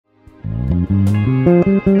In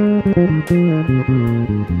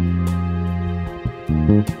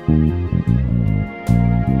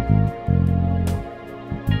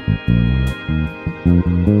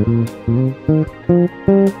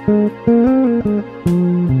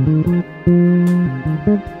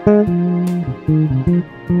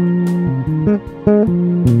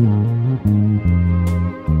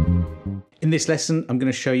this lesson, I'm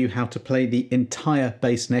going to show you how to play the entire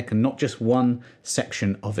bass neck and not just one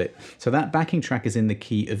section of it. So that backing track is in the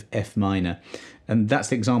key of F minor, and that's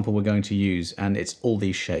the example we're going to use, and it's all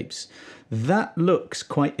these shapes. That looks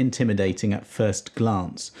quite intimidating at first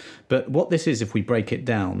glance, but what this is, if we break it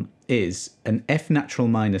down, is an F natural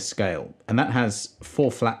minor scale, and that has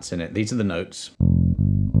 4 flats in it. These are the notes.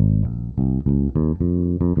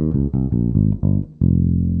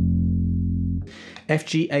 F,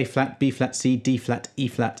 G, A flat, B flat, C, D flat, E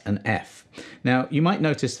flat, and F. Now, you might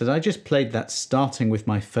notice that I just played that starting with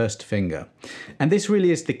my first finger. And this really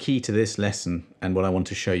is the key to this lesson and what I want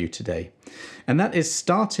to show you today. And that is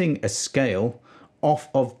starting a scale off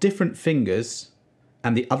of different fingers,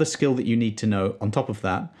 and the other skill that you need to know on top of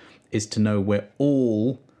that is to know where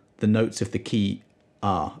all the notes of the key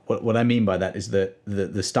are. What I mean by that is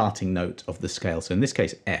the starting note of the scale. So in this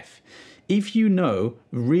case, F. If you know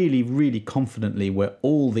really, really confidently where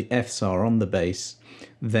all the Fs are on the bass,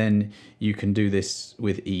 then you can do this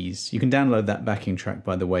with ease. You can download that backing track,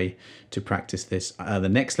 by the way, to practice this. The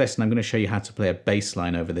next lesson, I'm going to show you how to play a bass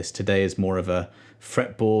line over this. Today is more of a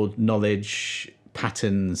fretboard knowledge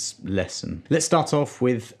patterns lesson. Let's start off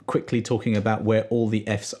with quickly talking about where all the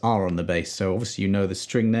Fs are on the bass. So obviously you know the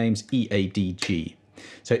string names, E, A, D, G.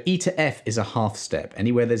 So E to F is a half step.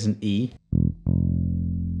 Anywhere there's an E,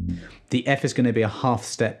 the F is going to be a half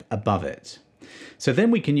step above it. So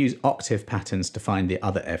then we can use octave patterns to find the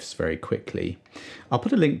other Fs very quickly. I'll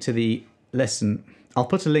put a link to the lesson. I'll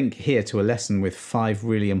put a link here to a lesson with 5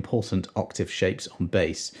 really important octave shapes on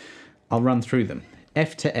bass. I'll run through them.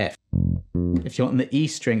 F to F. If you're on the E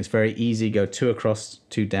string, it's very easy. Go 2 across,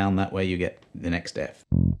 2 down. That way you get the next F.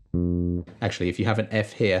 Actually, if you have an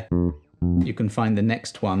F here, you can find the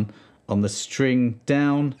next one on the string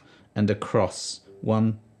down and across.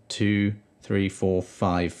 1, 2, 3, 4,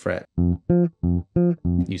 5 fret.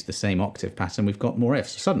 Use the same octave pattern, we've got more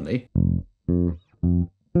Fs. Suddenly,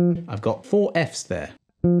 I've got 4 Fs there.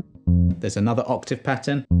 There's another octave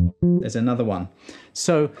pattern, there's another one.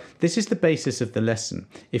 So this is the basis of the lesson.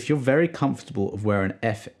 If you're very comfortable of where an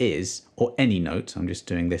F is, or any note, I'm just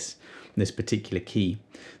doing this particular key,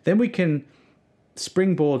 then we can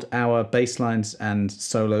springboard our bass lines and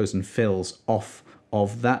solos and fills off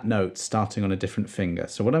of that note starting on a different finger.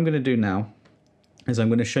 So what I'm going to do now is I'm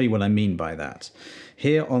going to show you what I mean by that.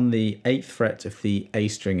 Here on the 8th fret of the A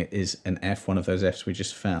string is an F, one of those Fs we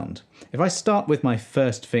just found. If I start with my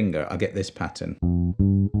first finger, I'll get this pattern.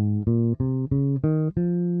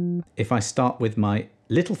 If I start with my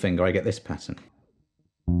little finger, I get this pattern.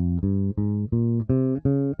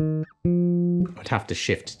 I'd have to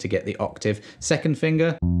shift to get the octave. Second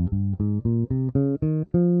finger.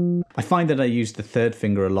 I find that I use the third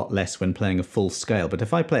finger a lot less when playing a full scale, but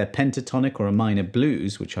if I play a pentatonic or a minor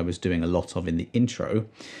blues, which I was doing a lot of in the intro,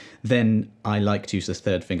 then I like to use the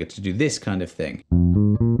third finger to do this kind of thing.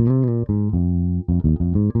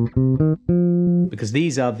 Because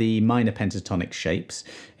these are the minor pentatonic shapes.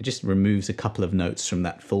 It just removes a couple of notes from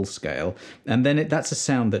that full scale, and then that's a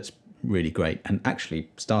sound that's really great. And actually,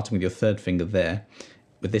 starting with your third finger there,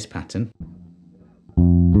 with this pattern,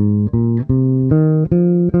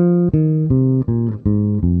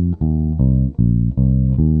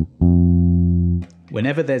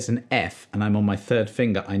 whenever there's an F and I'm on my third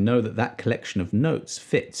finger, I know that that collection of notes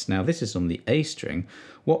fits. Now this is on the A string.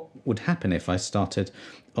 What would happen if I started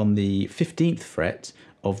on the 15th fret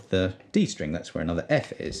of the D string? That's where another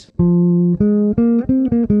F is. Well,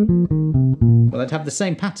 I'd have the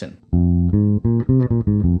same pattern.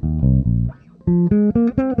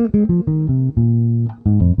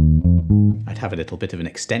 I'd have a little bit of an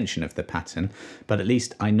extension of the pattern, but at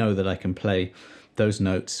least I know that I can play those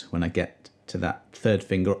notes when I get to that third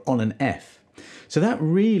finger on an F. So that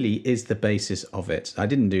really is the basis of it. I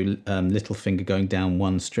didn't do little finger going down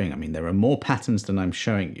one string. I mean, there are more patterns than I'm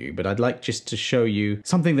showing you, but I'd like just to show you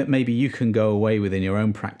something that maybe you can go away with in your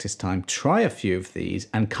own practice time. Try a few of these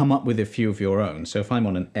and come up with a few of your own. So if I'm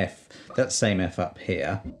on an F, that same F up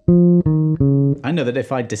here, I know that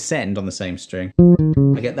if I descend on the same string,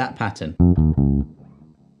 I get that pattern.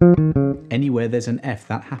 Anywhere there's an F,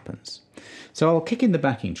 that happens. So I'll kick in the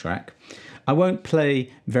backing track. I won't play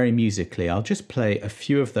very musically, I'll just play a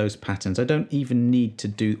few of those patterns. I don't even need to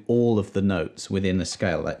do all of the notes within a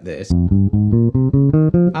scale like this.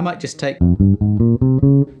 I might just take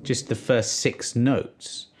just the first 6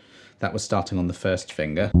 notes. That was starting on the first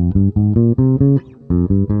finger.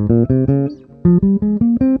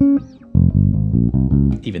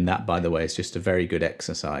 Even that, by the way, is just a very good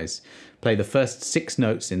exercise. Play the first 6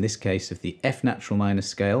 notes, in this case of the F natural minor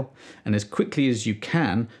scale, and as quickly as you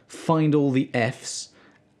can, find all the Fs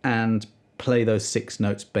and play those 6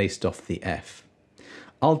 notes based off the F.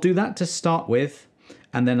 I'll do that to start with,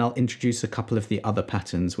 and then I'll introduce a couple of the other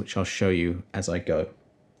patterns which I'll show you as I go.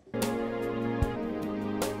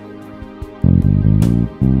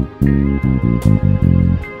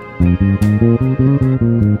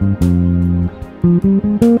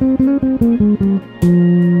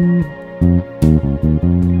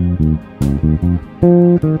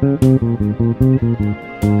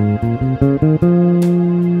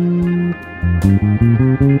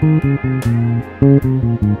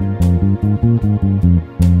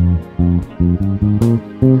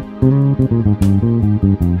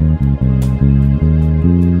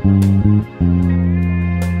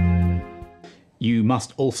 You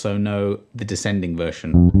must also know the descending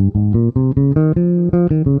version.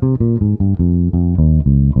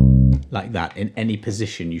 Like that, in any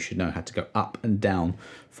position you should know how to go up and down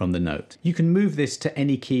from the note. You can move this to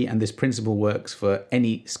any key, and this principle works for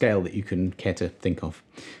any scale that you can care to think of.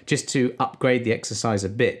 Just to upgrade the exercise a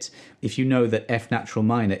bit, if you know that F natural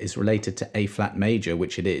minor is related to A flat major,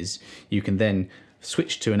 which it is, you can then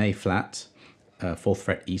switch to an A flat, 4th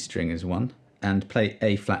fret E string is one, and play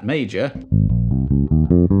A flat major,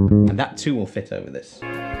 and that too will fit over this.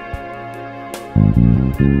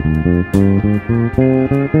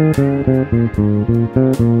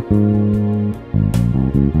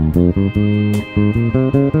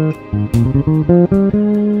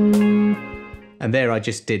 And there I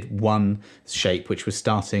just did one shape, which was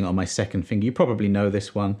starting on my second finger. You probably know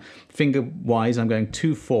this one. Finger wise, I'm going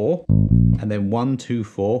 2, 4, and then 1, 2,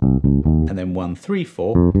 4, and then 1, 3,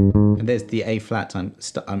 4. And there's the A flat.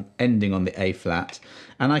 I'm ending on the A flat,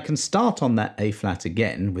 and I can start on that A flat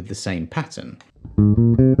again with the same pattern.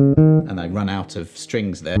 And I run out of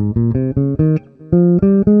strings there.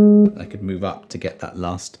 I could move up to get that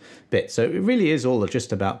last bit. So it really is all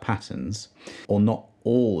just about patterns, or not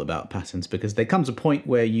all about patterns, because there comes a point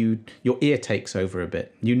where your ear takes over a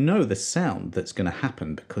bit. You know the sound that's going to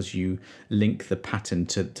happen because you link the pattern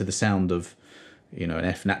to the sound of, you know, an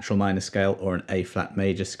F natural minor scale or an A flat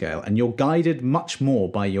major scale, and you're guided much more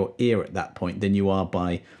by your ear at that point than you are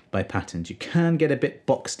by patterns. You can get a bit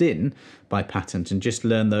boxed in by patterns and just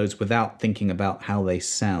learn those without thinking about how they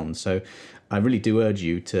sound. So I really do urge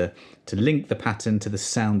you to link the pattern to the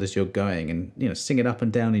sound as you're going, and, you know, sing it up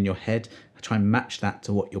and down in your head. Try and match that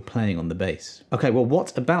to what you're playing on the bass. Okay, well,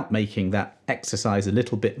 what about making that exercise a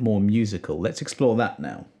little bit more musical? Let's explore that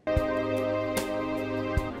now.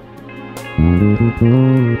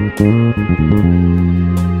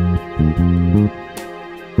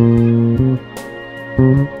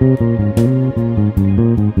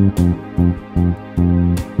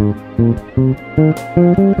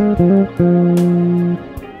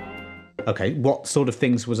 Okay, what sort of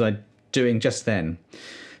things was I doing just then?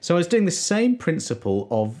 So I was doing the same principle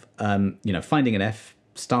of, you know, finding an F,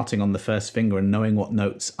 starting on the first finger and knowing what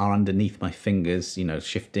notes are underneath my fingers, you know,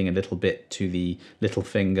 shifting a little bit to the little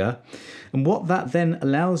finger. And what that then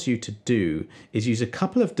allows you to do is use a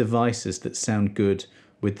couple of devices that sound good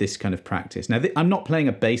with this kind of practice. Now, I'm not playing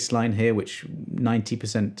a bass line here, which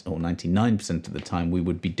 90% or 99% of the time we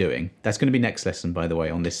would be doing. That's going to be next lesson, by the way,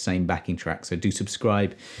 on this same backing track. So do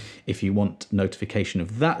subscribe if you want notification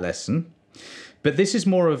of that lesson. But this is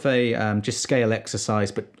more of a just scale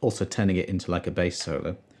exercise, but also turning it into like a bass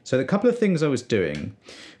solo. So the couple of things I was doing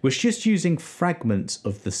was just using fragments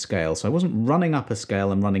of the scale. So I wasn't running up a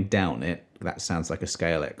scale and running down it. That sounds like a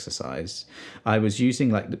scale exercise. I was using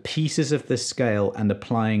like the pieces of the scale and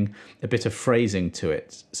applying a bit of phrasing to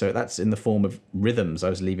it. So that's in the form of rhythms. I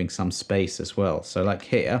was leaving some space as well. So like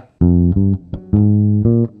here.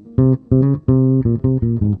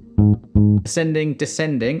 Ascending,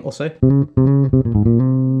 descending, also.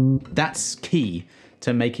 That's key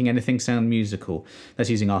to making anything sound musical. That's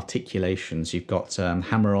using articulations. You've got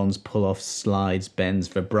hammer-ons, pull-offs, slides, bends,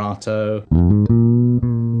 vibrato.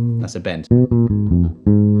 That's a bend.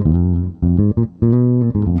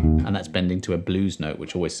 And that's bending to a blues note,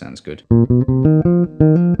 which always sounds good.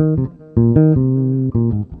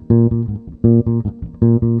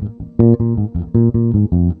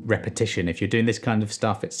 Repetition. If you're doing this kind of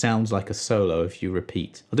stuff, it sounds like a solo if you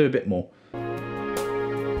repeat. I'll do a bit more.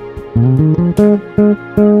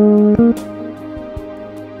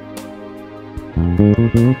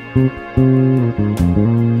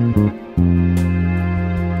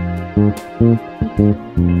 I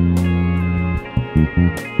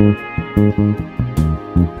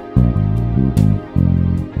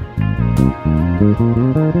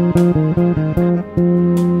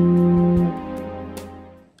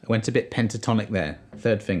went a bit pentatonic there,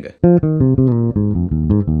 third finger.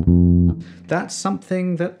 That's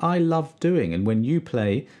something that I love doing, and when you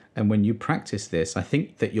play and when you practice this, I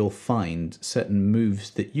think that you'll find certain moves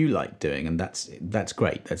that you like doing, and that's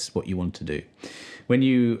great. That's what you want to do. When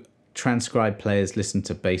you transcribe players, listen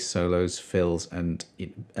to bass solos, fills, and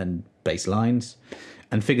bass lines,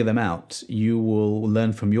 and figure them out, you will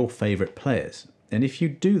learn from your favorite players. And if you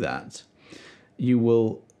do that, you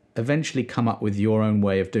will eventually come up with your own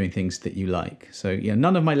way of doing things that you like. So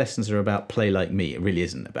none of my lessons are about play like me. It really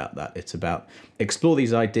isn't about that. It's about explore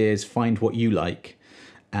these ideas, find what you like,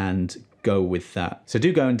 and go with that. So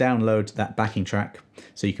do go and download that backing track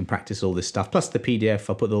so you can practice all this stuff, plus the PDF.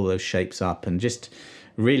 I'll put all those shapes up, and just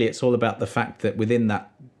really it's all about the fact that within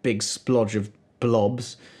that big splodge of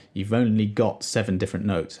blobs, you've only got 7 different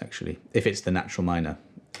notes, actually. If it's the natural minor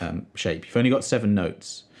shape, you've only got 7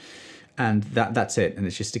 notes. And that's it. And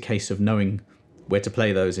it's just a case of knowing where to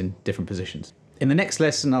play those in different positions. In the next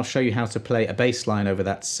lesson, I'll show you how to play a bass line over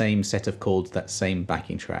that same set of chords, that same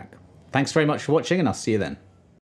backing track. Thanks very much for watching, and I'll see you then.